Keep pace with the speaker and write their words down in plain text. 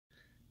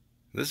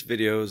This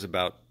video is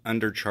about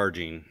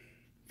undercharging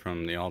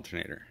from the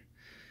alternator.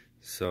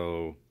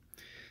 So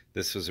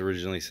this was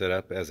originally set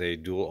up as a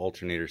dual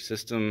alternator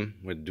system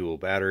with dual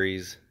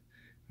batteries.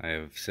 I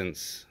have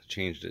since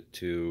changed it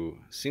to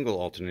single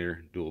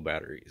alternator dual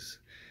batteries.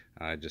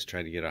 I just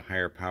tried to get a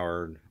higher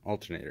powered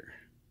alternator.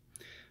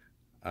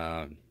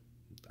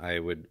 I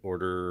would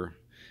order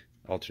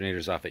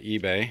alternators off of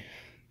eBay.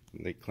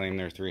 They claim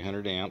they're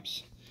 300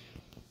 amps.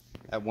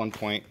 At one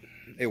point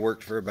it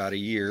worked for about a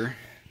year,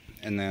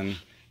 and then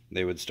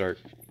they would start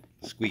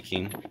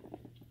squeaking.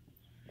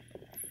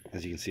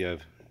 As you can see,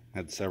 I've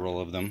had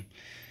several of them.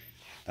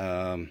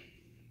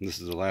 This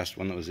is the last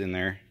one that was in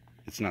there.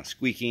 It's not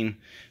squeaking,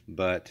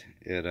 but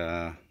it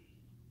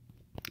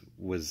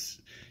was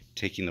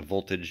taking the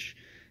voltage.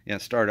 Yeah,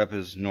 startup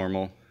is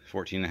normal,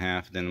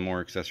 14.5. Then the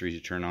more accessories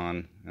you turn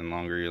on and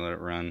longer you let it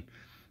run,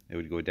 it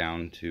would go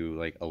down to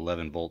like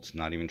 11 volts,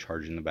 not even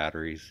charging the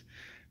batteries.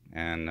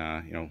 And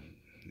you know,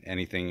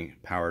 anything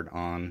powered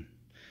on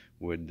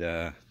would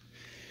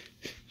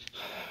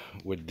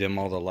dim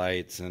all the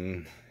lights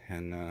and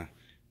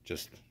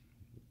just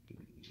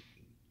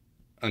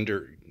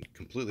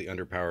completely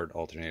underpowered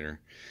alternator.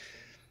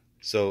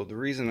 So the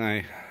reason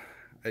I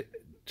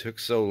took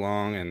so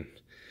long and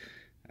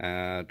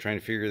trying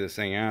to figure this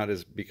thing out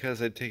is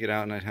because I'd take it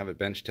out and I'd have it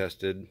bench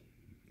tested,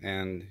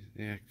 and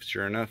yeah,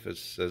 sure enough it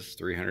says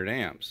 300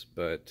 amps.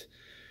 But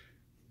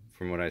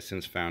from what I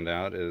since found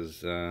out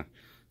is you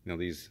know,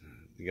 the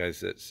guys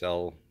that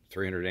sell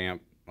 300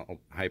 amp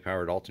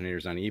high-powered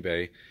alternators on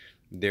eBay,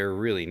 they're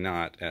really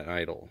not at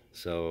idle.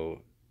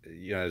 So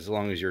yeah, as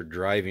long as you're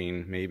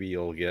driving, maybe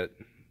you'll get,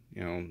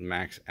 you know,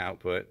 max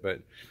output, but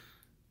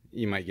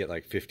you might get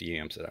like 50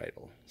 amps at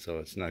idle. So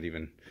it's not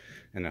even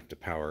enough to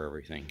power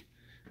everything.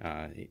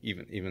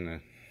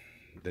 Even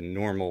the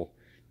normal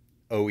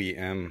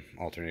OEM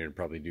alternator would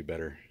probably do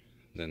better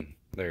than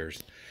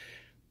theirs.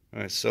 All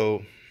right,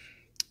 so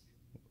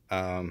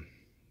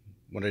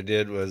what I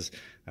did was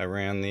I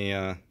ran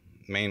the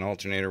main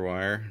alternator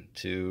wire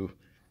to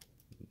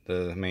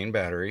the main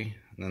battery,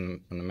 and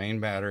then from the main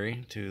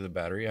battery to the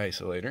battery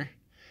isolator,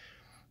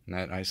 and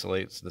that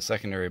isolates the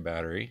secondary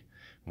battery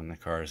when the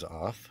car is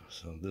off.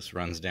 So this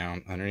runs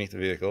down underneath the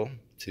vehicle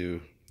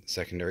to the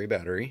secondary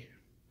battery.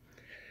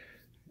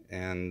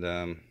 And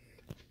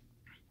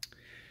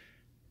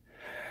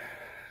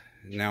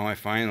now I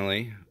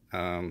finally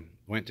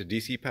went to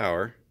DC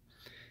power,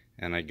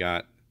 and I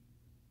got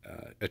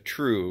a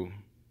true,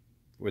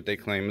 what they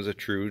claim is a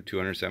true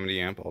 270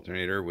 amp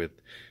alternator with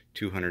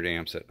 200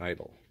 amps at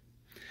idle.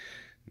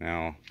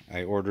 Now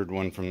I ordered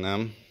one from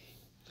them.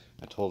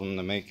 I told them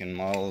the make and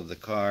model of the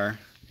car,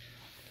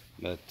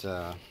 but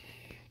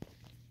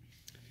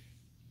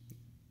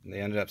they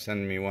ended up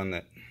sending me one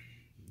that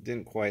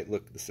didn't quite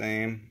look the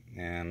same,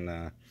 and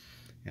I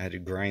had to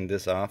grind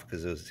this off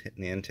because it was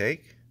hitting the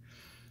intake.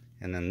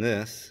 And then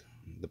this,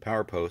 the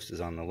power post,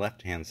 is on the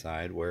left hand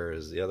side,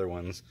 whereas the other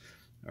ones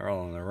are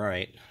all on the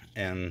right,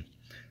 and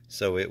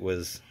so it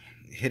was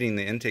hitting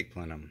the intake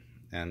plenum,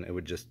 and it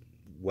would just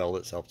weld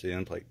itself to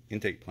the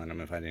intake plenum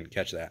if I didn't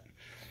catch that.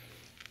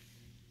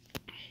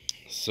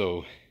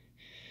 So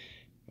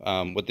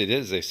what they did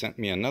is they sent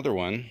me another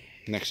one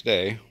next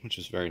day, which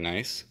was very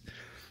nice,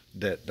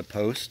 that the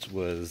post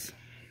was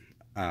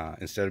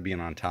instead of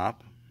being on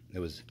top, it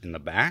was in the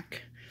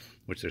back,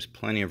 which there's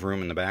plenty of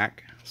room in the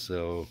back,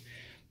 so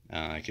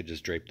I could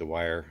just drape the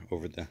wire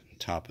over the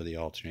top of the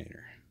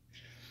alternator.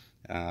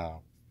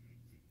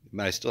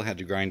 But I still had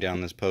to grind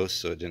down this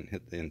post so it didn't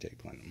hit the intake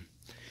plenum.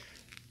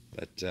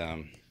 But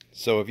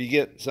so if you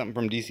get something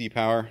from DC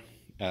Power,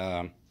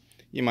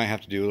 you might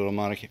have to do little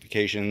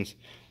modifications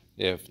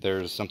if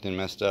there's something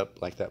messed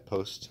up, like that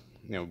post,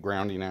 you know,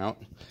 grounding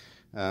out.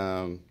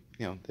 You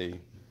know, they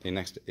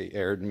next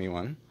aired me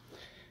one,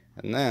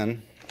 and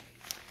then,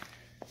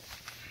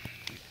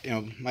 you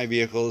know, my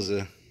vehicle is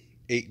a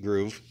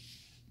 8-groove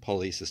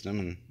pulley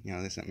system, and you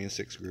know, they sent me a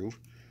 6-groove.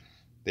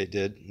 They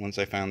did. Once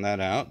I found that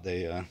out,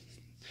 they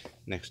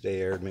next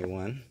day aired me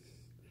one,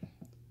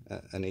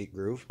 an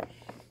 8-groove.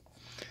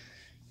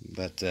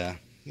 But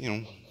you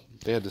know,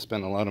 they had to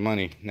spend a lot of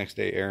money next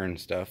day airing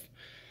stuff.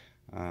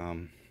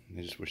 I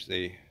just wish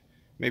they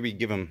maybe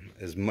give them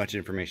as much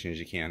information as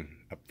you can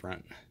up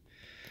front,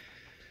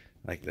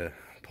 like the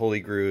pulley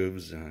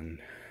grooves and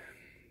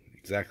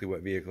exactly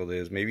what vehicle it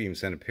is. Maybe even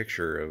send a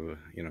picture of,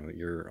 you know,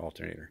 your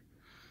alternator.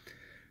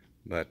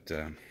 But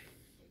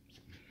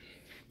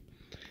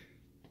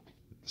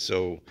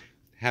so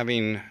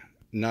having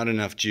not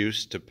enough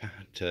juice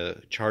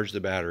to charge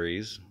the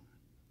batteries,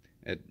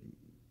 it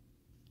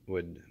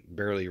would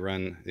barely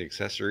run the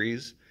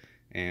accessories,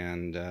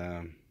 and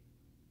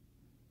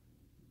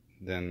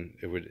then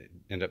it would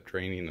end up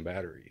draining the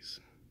batteries.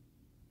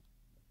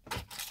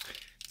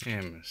 Okay,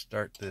 I'm going to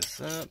start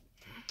this up.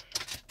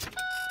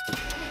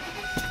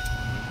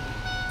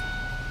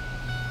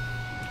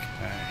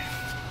 Okay.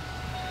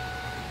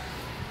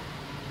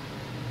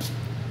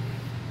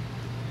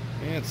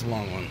 Yeah, it's a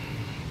long one.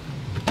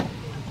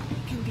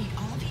 Can beat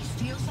all these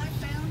deals I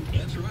found?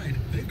 That's right.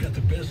 They've got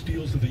the best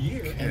deals of the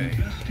year and the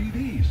best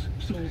TVs.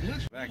 So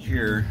let's Back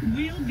here,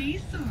 We'll be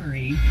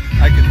sorry.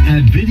 I could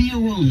At video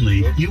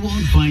only, you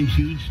won't find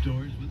huge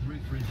stores with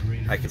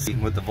refrigerators. I can see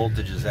what the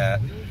voltage is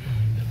at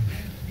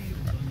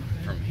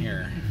from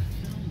here.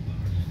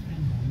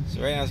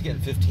 So right now it's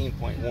getting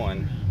 15.1.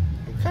 I'm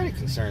kind of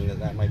concerned that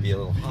that might be a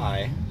little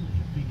high,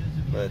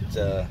 but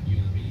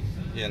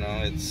you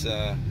know, it's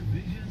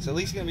at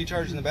least going to be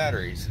charging the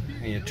batteries.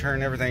 And you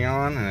turn everything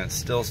on and it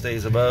still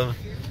stays above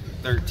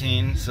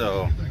 13,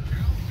 so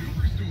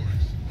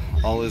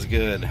all is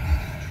good.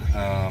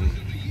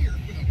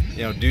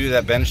 You know, do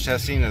that bench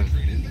testing,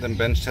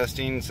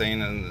 saying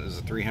there's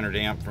a 300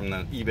 amp from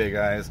the eBay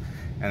guys,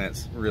 and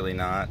it's really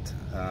not.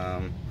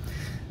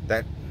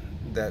 That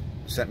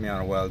sent me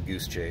on a wild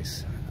goose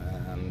chase,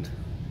 and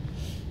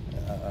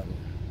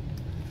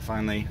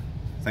finally,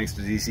 thanks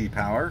to DC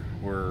power,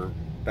 we're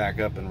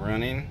back up and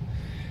running.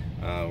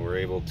 We're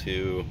able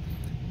to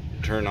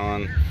turn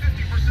on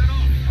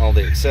all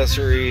the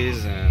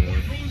accessories and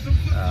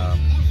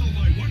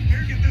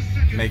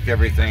make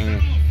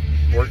everything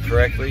work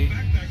correctly.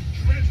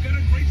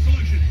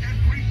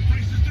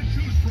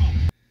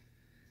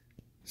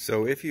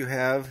 So if you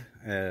have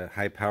a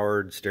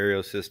high-powered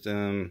stereo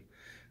system,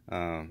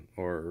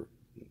 or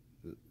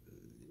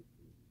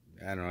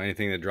I don't know,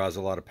 anything that draws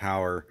a lot of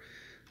power,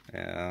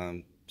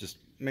 just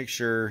make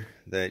sure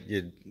that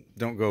you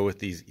don't go with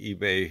these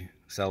eBay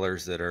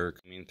sellers that are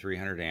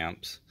 300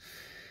 amps,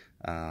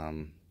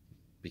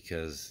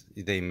 because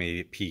they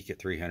may peak at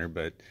 300,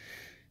 but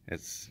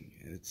it's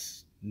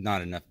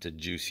not enough to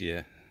juice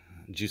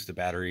the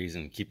batteries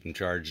and keep them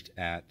charged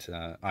at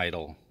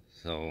idle.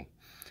 So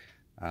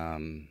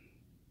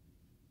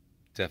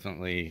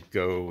definitely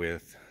go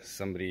with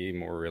somebody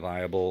more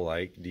reliable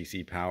like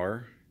DC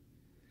Power,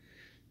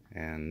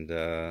 and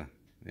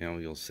you know,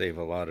 you'll save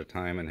a lot of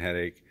time and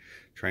headache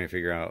trying to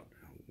figure out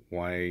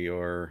why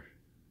your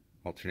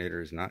alternator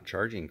is not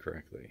charging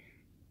correctly.